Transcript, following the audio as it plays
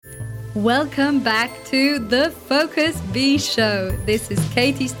Welcome back to the Focus Bee Show. This is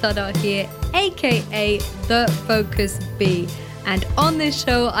Katie Stoddart here, aka The Focus Bee. And on this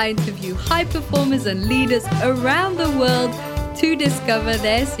show, I interview high performers and leaders around the world to discover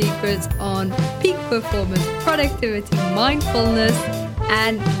their secrets on peak performance, productivity, mindfulness,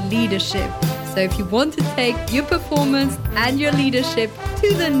 and leadership. So if you want to take your performance and your leadership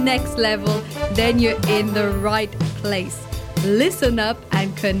to the next level, then you're in the right place. Listen up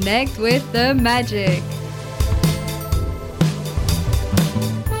and connect with the magic.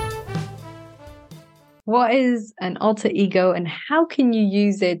 What is an alter ego and how can you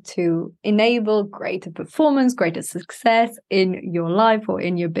use it to enable greater performance, greater success in your life or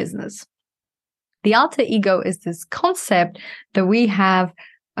in your business? The alter ego is this concept that we have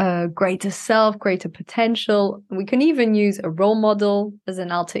a greater self, greater potential. We can even use a role model as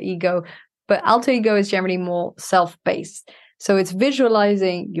an alter ego, but alter ego is generally more self-based. So it's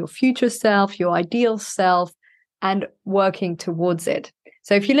visualizing your future self, your ideal self, and working towards it.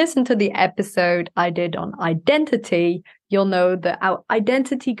 So if you listen to the episode I did on identity, you'll know that our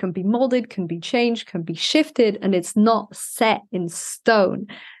identity can be molded, can be changed, can be shifted, and it's not set in stone.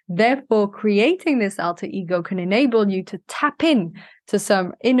 Therefore, creating this alter ego can enable you to tap in to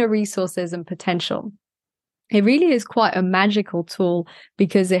some inner resources and potential. It really is quite a magical tool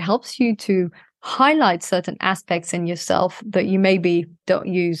because it helps you to highlight certain aspects in yourself that you maybe don't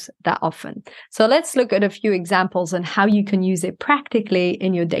use that often. So let's look at a few examples on how you can use it practically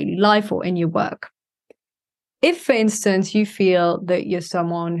in your daily life or in your work. If, for instance, you feel that you're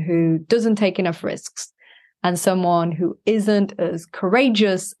someone who doesn't take enough risks and someone who isn't as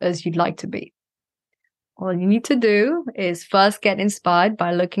courageous as you'd like to be, all you need to do is first get inspired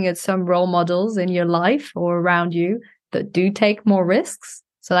by looking at some role models in your life or around you that do take more risks.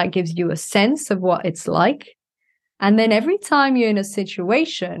 So that gives you a sense of what it's like. And then every time you're in a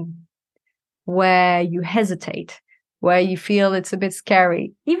situation where you hesitate, where you feel it's a bit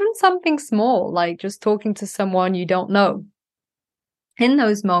scary, even something small, like just talking to someone you don't know, in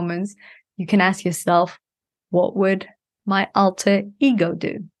those moments, you can ask yourself, what would my alter ego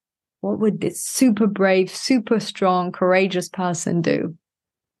do? What would this super brave, super strong, courageous person do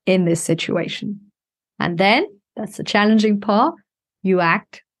in this situation? And then, that's the challenging part, you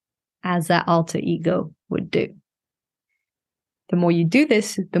act as that alter ego would do. The more you do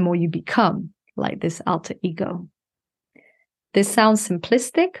this, the more you become like this alter ego. This sounds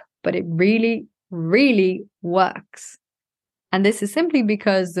simplistic, but it really, really works. And this is simply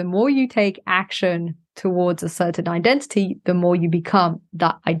because the more you take action towards a certain identity, the more you become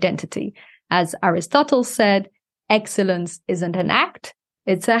that identity. As Aristotle said, excellence isn't an act,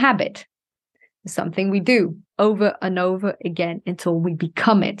 it's a habit. It's something we do over and over again until we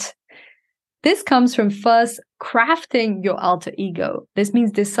become it. This comes from first crafting your alter ego. This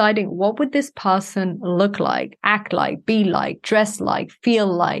means deciding what would this person look like, act like, be like, dress like, feel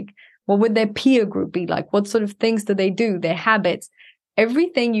like. What would their peer group be like? What sort of things do they do? Their habits,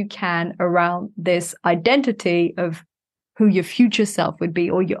 everything you can around this identity of who your future self would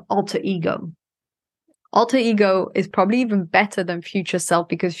be or your alter ego. Alter ego is probably even better than future self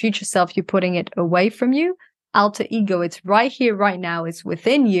because future self, you're putting it away from you. Alter ego, it's right here, right now. It's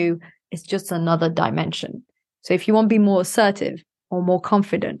within you. It's just another dimension. So if you want to be more assertive or more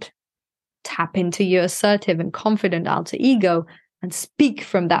confident, tap into your assertive and confident alter ego and speak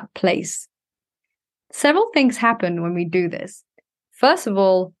from that place. Several things happen when we do this. First of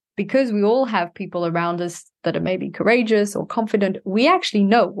all, because we all have people around us that are maybe courageous or confident, we actually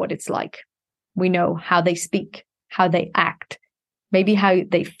know what it's like. We know how they speak, how they act, maybe how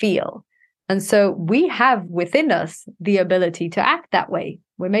they feel. And so we have within us the ability to act that way.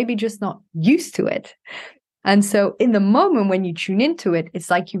 We're maybe just not used to it. And so in the moment when you tune into it, it's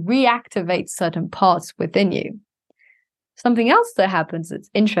like you reactivate certain parts within you. Something else that happens that's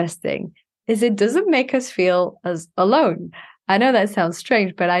interesting is it doesn't make us feel as alone. I know that sounds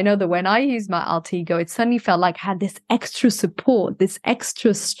strange, but I know that when I use my alter ego, it suddenly felt like I had this extra support, this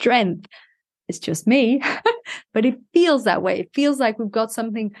extra strength. It's just me, but it feels that way. It feels like we've got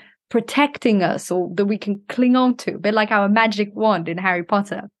something protecting us or that we can cling on to, a bit like our magic wand in Harry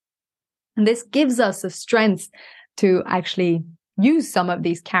Potter. And this gives us the strength to actually use some of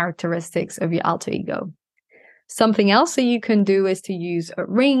these characteristics of your alter ego. Something else that you can do is to use a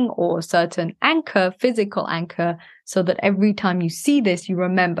ring or a certain anchor, physical anchor, so that every time you see this, you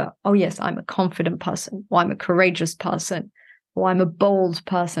remember, oh yes, I'm a confident person, or I'm a courageous person, or I'm a bold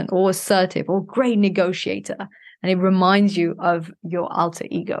person, or assertive, or great negotiator. And it reminds you of your alter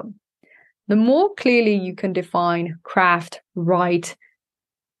ego. The more clearly you can define, craft, write,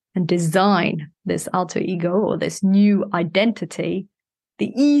 and design this alter ego or this new identity,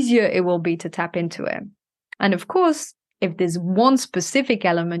 the easier it will be to tap into it. And of course, if there's one specific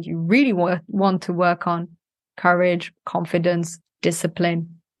element you really want to work on, courage, confidence, discipline,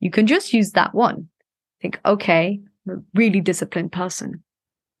 you can just use that one. Think, okay, I'm a really disciplined person.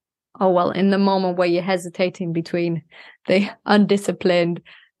 Oh, well, in the moment where you're hesitating between the undisciplined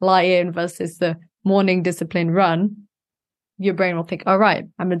lie-in versus the morning disciplined run, your brain will think, all right,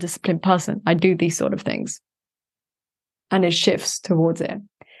 I'm a disciplined person. I do these sort of things. And it shifts towards it.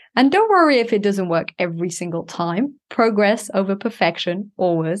 And don't worry if it doesn't work every single time. Progress over perfection,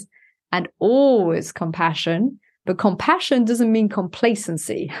 always. And always compassion. But compassion doesn't mean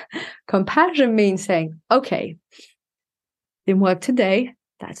complacency. Compassion means saying, okay, didn't work today.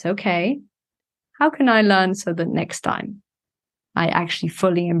 That's okay. How can I learn so that next time I actually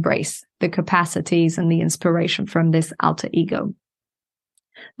fully embrace the capacities and the inspiration from this alter ego?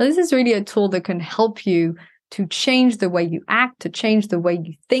 Now, this is really a tool that can help you to change the way you act, to change the way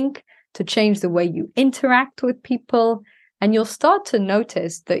you think, to change the way you interact with people. And you'll start to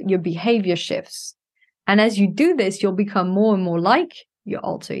notice that your behavior shifts. And as you do this, you'll become more and more like your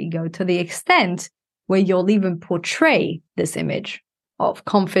alter ego, to the extent where you'll even portray this image of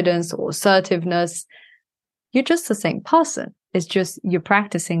confidence or assertiveness. You're just the same person. It's just you're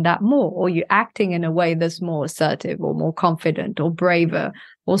practicing that more, or you're acting in a way that's more assertive or more confident or braver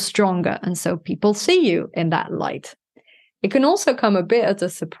or stronger. And so people see you in that light. It can also come a bit as a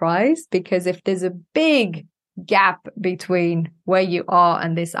surprise, because if there's a big gap between where you are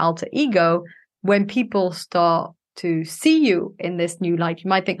and this alter ego, when people start to see you in this new light, you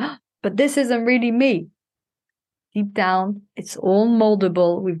might think, oh, but this isn't really me. Deep down, it's all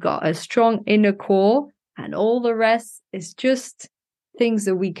moldable. We've got a strong inner core, and all the rest is just things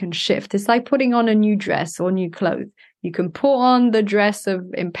that we can shift. It's like putting on a new dress or new clothes. You can put on the dress of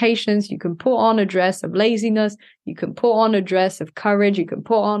impatience. You can put on a dress of laziness. You can put on a dress of courage. You can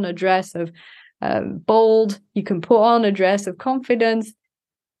put on a dress of bold. You can put on a dress of confidence.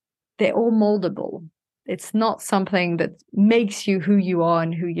 They're all moldable. It's not something that makes you who you are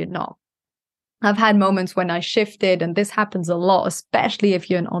and who you're not. I've had moments when I shifted, and this happens a lot, especially if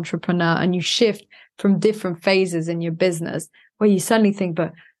you're an entrepreneur and you shift from different phases in your business, where you suddenly think,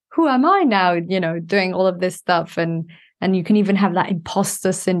 but who am I now, doing all of this stuff? And you can even have that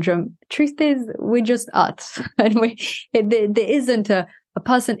imposter syndrome. Truth is, we're just us. And there isn't a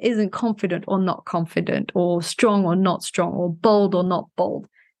person isn't confident or not confident, or strong or not strong, or bold or not bold.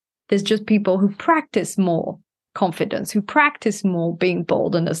 There's just people who practice more confidence, who practice more being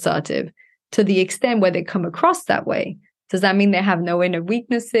bold and assertive, to the extent where they come across that way. Does that mean they have no inner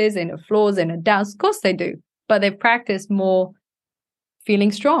weaknesses, inner flaws, inner doubts? Of course they do. But they practice more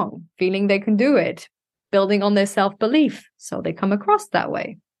feeling strong, feeling they can do it, building on their self-belief. So they come across that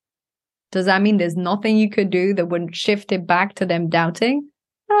way. Does that mean there's nothing you could do that wouldn't shift it back to them doubting?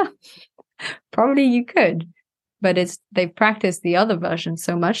 Probably you could. But they've practiced the other version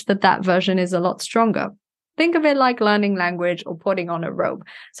so much that version is a lot stronger. Think of it like learning language or putting on a robe.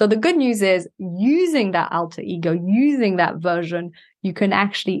 So the good news is, using that alter ego, using that version, you can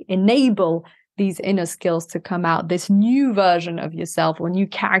actually enable these inner skills to come out, this new version of yourself or new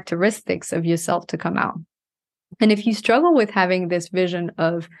characteristics of yourself to come out. And if you struggle with having this vision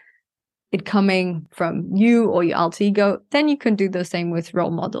of it coming from you or your alter ego, then you can do the same with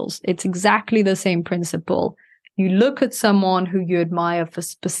role models. It's exactly the same principle. You look at someone who you admire for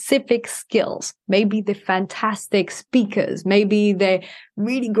specific skills. Maybe they're fantastic speakers. Maybe they're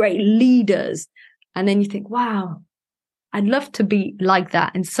really great leaders. And then you think, wow, I'd love to be like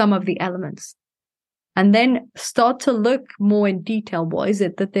that in some of the elements. And then start to look more in detail. What is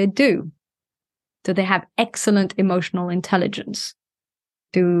it that they do? Do they have excellent emotional intelligence?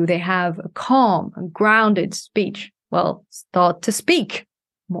 Do they have a calm and grounded speech? Well, start to speak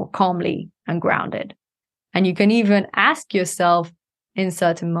more calmly and grounded. And you can even ask yourself in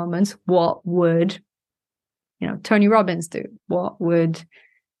certain moments, what would, Tony Robbins do? What would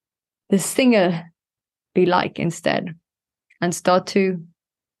the singer be like instead? And start to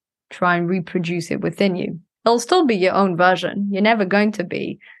try and reproduce it within you. It'll still be your own version. You're never going to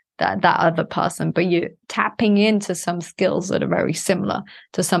be that other person, but you're tapping into some skills that are very similar,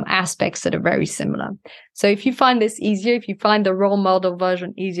 to some aspects that are very similar. So if you find this easier, if you find the role model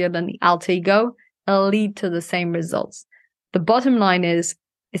version easier than the alter ego, it'll lead to the same results. The bottom line is,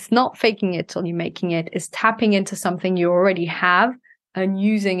 it's not faking it till you're making it. It's tapping into something you already have and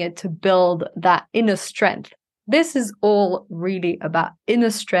using it to build that inner strength. This is all really about inner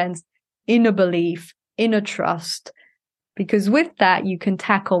strength, inner belief, inner trust, because with that, you can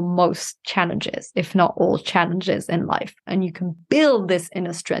tackle most challenges, if not all challenges in life. And you can build this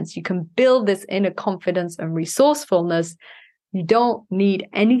inner strength. You can build this inner confidence and resourcefulness You don't need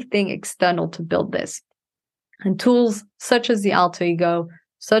anything external to build this. And tools such as the alter ego,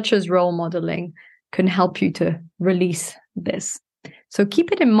 such as role modeling, can help you to release this. So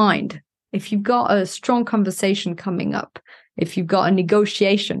keep it in mind. If you've got a strong conversation coming up, if you've got a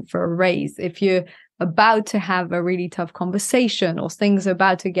negotiation for a raise, if you're about to have a really tough conversation or things are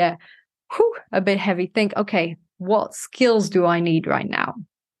about to get a bit heavy, think, okay, what skills do I need right now?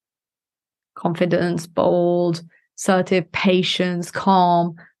 Confidence, bold, assertive, patience,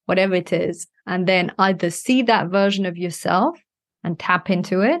 calm, whatever it is. And then either see that version of yourself and tap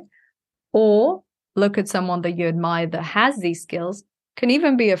into it, or look at someone that you admire that has these skills. Can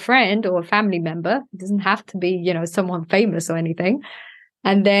even be a friend or a family member. It doesn't have to be, someone famous or anything.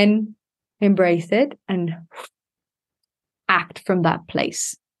 And then embrace it and act from that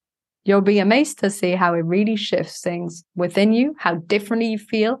place. You'll be amazed to see how it really shifts things within you, how differently you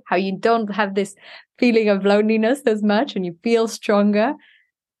feel, how you don't have this feeling of loneliness as much and you feel stronger,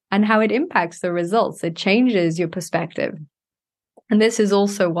 and how it impacts the results. It changes your perspective. And this is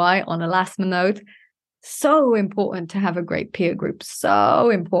also why, on a last note, so important to have a great peer group. So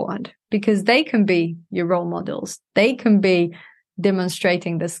important, because they can be your role models. They can be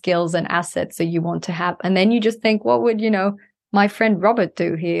demonstrating the skills and assets that you want to have. And then you just think, what would, my friend Robert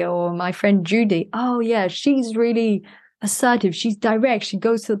do here, or my friend Judy? Oh yeah, she's really assertive. She's direct. She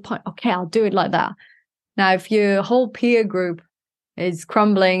goes to the point. Okay, I'll do it like that. Now, if your whole peer group is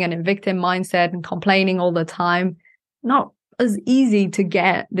crumbling and in victim mindset and complaining all the time, not as easy to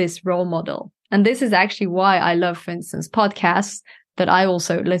get this role model. And this is actually why I love, for instance, podcasts that I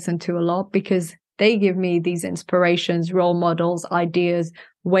also listen to a lot, because they give me these inspirations, role models, ideas,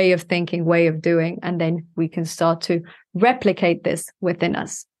 way of thinking, way of doing, and then we can start to replicate this within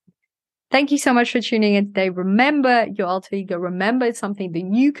us. Thank you so much for tuning in today. Remember your alter ego. Remember, it's something that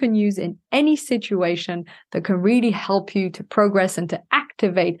you can use in any situation that can really help you to progress and to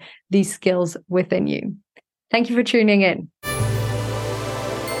activate these skills within you. Thank you for tuning in.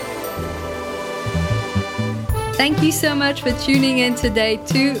 Thank you so much for tuning in today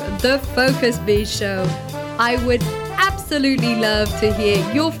to the Focus Bee Show. I would absolutely love to hear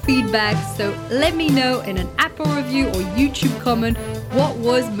your feedback, so let me know in an Apple review or YouTube comment what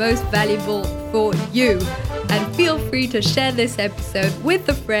was most valuable for you. And feel free to share this episode with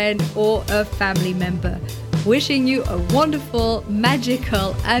a friend or a family member. Wishing you a wonderful,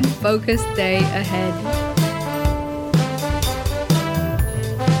 magical, and focused day ahead.